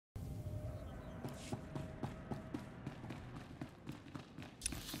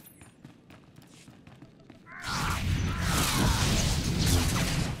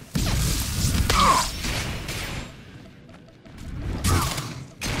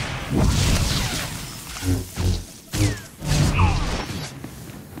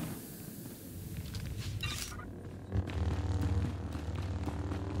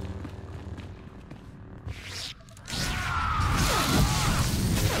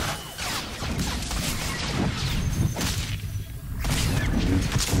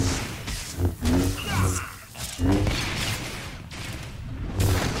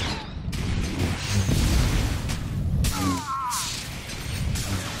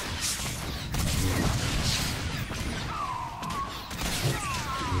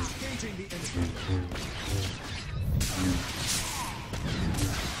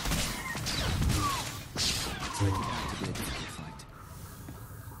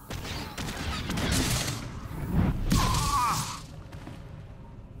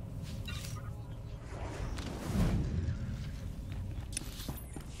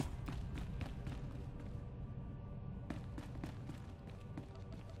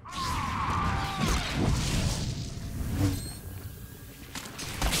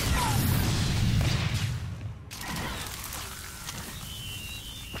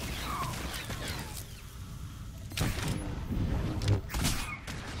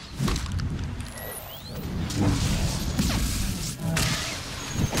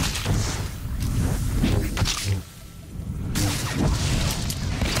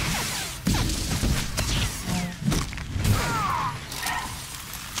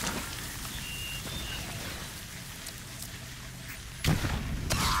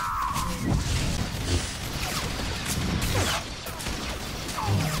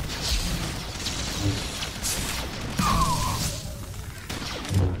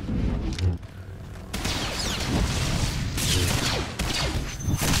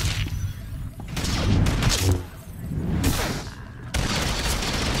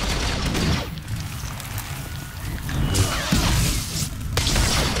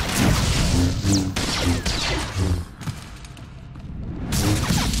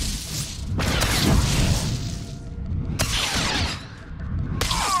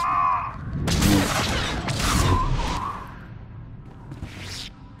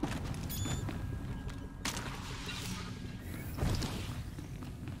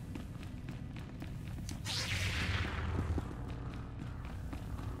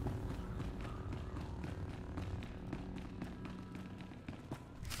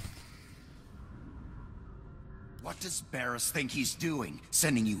What does Barris think he's doing,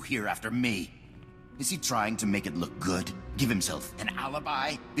 sending you here after me? Is he trying to make it look good? Give himself an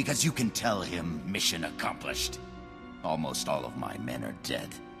alibi? Because you can tell him mission accomplished. Almost all of my men are dead.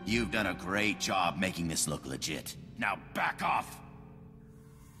 You've done a great job making this look legit. Now back off!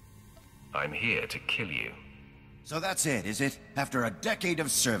 I'm here to kill you. So that's it, is it? After a decade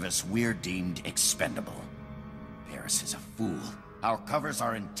of service, we're deemed expendable. Barris is a fool. Our covers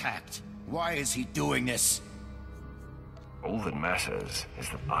are intact. Why is he doing this? All that matters is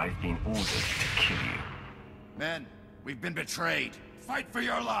that I've been ordered to kill you. Men, we've been betrayed. Fight for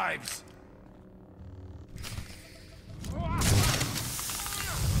your lives!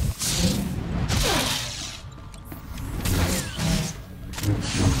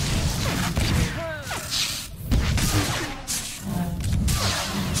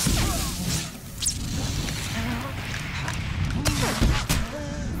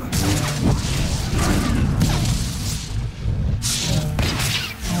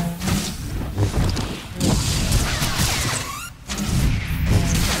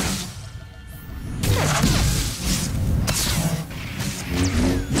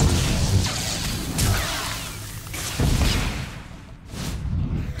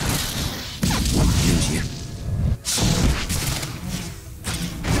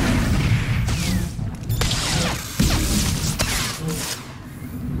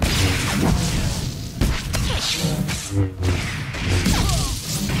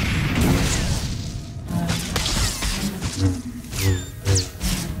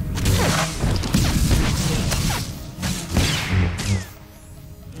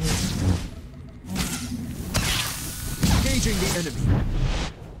 Engaging the enemy.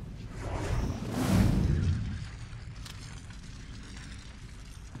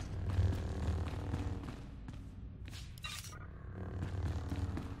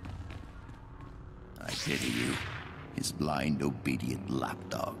 I pity you, his blind, obedient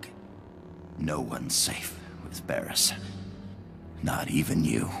lapdog. No one's safe with Barris. Not even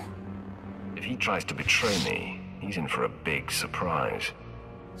you. If he tries to betray me, he's in for a big surprise.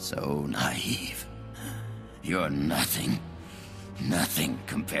 So naive. You're nothing. Nothing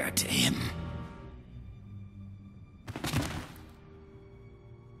compared to him.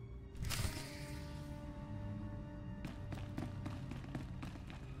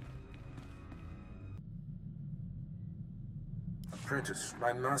 apprentice,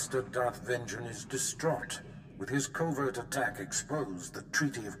 my master Darth Vengeance is distraught. With his covert attack exposed, the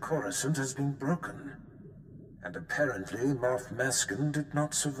Treaty of Coruscant has been broken. And apparently, Moff Maskin did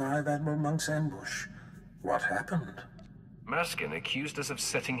not survive Admiral Monk's ambush. What happened? Maskin accused us of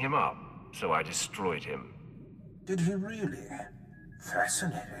setting him up, so I destroyed him. Did he really?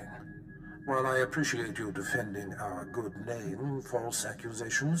 Fascinating. While I appreciate you defending our good name, false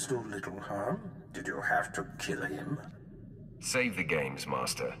accusations do little harm. Did you have to kill him? Save the games,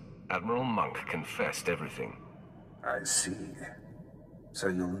 Master. Admiral Monk confessed everything. I see. So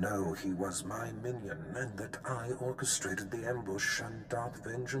you'll know he was my minion, and that I orchestrated the ambush and Darth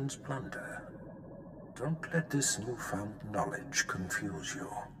Vengeance plunder. Don't let this newfound knowledge confuse you.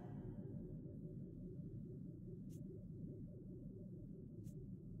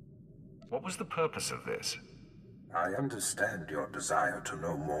 What was the purpose of this? I understand your desire to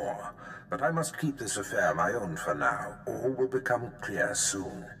know more, but I must keep this affair my own for now. All will become clear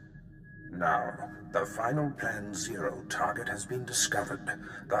soon. Now, the final Plan Zero target has been discovered.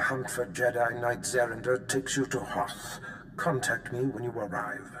 The hunt for Jedi Knight Zerinder takes you to Hoth. Contact me when you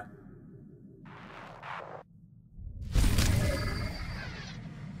arrive.